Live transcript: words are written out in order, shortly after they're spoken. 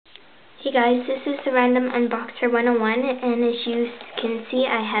Hey guys, this is the Random Unboxer 101, and as you can see,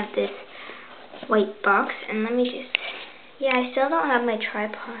 I have this white box, and let me just, I still don't have my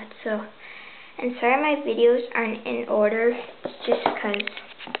tripod, so, and sorry my videos aren't in order, just because,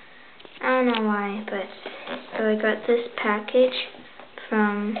 I don't know why, but, so I got this package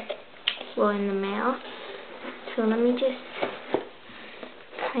from, in the mail, so let me just,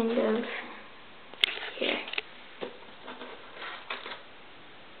 kind of, here.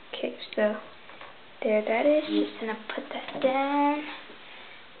 Okay, so there that is. Just gonna put that down.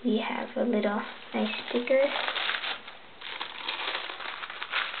 We have a little nice sticker.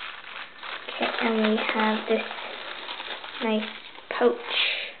 Okay, and we have this nice pouch.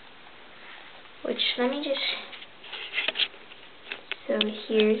 Which, let me just, so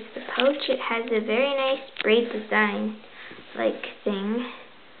here's the pouch. It has a very nice braid design like thing.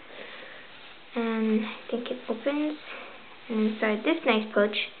 And I think it opens. And inside this nice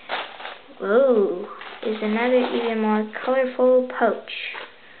pouch, whoa, is another even more colorful pouch.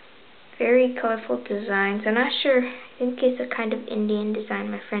 Very colorful designs. I'm not sure. I think it's a kind of Indian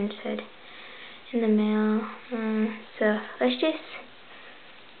design, my friend said in the mail. So let's just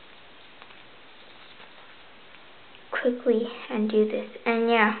quickly undo this. And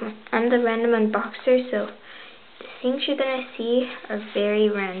yeah, I'm the Random Unboxer, so the things you're gonna see are very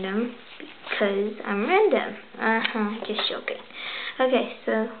random because I'm random. Just joking. Okay,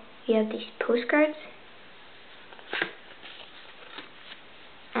 so we have these postcards.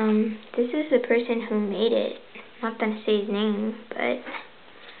 This is the person who made it. Not gonna say his name, but,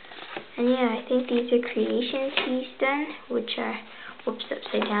 and yeah, I think these are creations he's done, which are, whoops,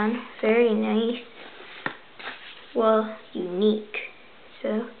 upside down. Very nice. Well, unique.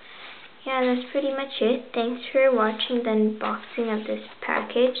 So, yeah, that's pretty much it. Thanks for watching the unboxing of this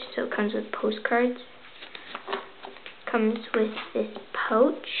package. So it comes with postcards. Comes with this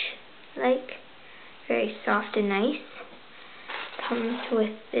pouch, like, very soft and nice. Comes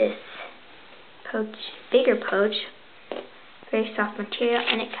with this pouch, bigger pouch, very soft material,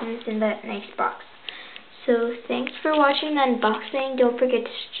 and it comes in that nice box. So thanks for watching the unboxing. Don't forget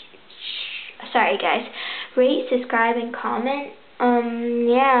to, rate, subscribe, and comment.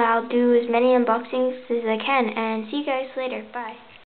 Yeah, I'll do as many unboxings as I can, and see you guys later. Bye.